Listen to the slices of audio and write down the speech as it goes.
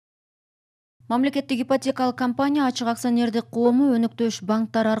Мамлекеттик ипотекалык компания ачык акционердик коому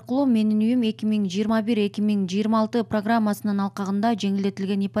өнөктөш-банктар аркылуу Менин үйүм 2021-2026 программасынын алкагында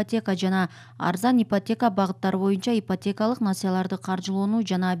жеңилдетилген ипотека жана Арзан ипотека багыттары боюнча ипотекалык насыяларды каржылоону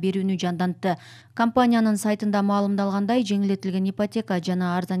жана берүүнү жандантты. Компаниянын сайтында маалымдалгандай, жеңилдетилген ипотека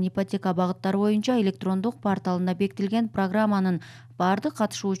жана Арзан ипотека багыттары боюнча электрондук порталында бекитилген программанын бардык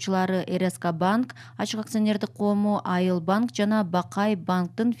катышуучулары РСК Банк, ачык акционердик коому Айыл Банк жана Бакай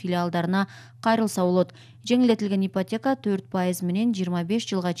Банктын филиалдарына кайрылса болот. Жеңилдетилген ипотека 4% менен 25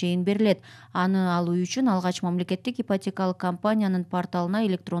 жылга чейин берилет. Аны алуу үчүн алгач Мамлекеттик ипотекалык компаниянын порталына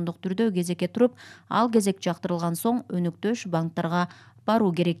электрондук түрдө кезекке туруп, ал кезек жактырылган соң өнөктөш-банктарга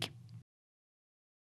баруу керек.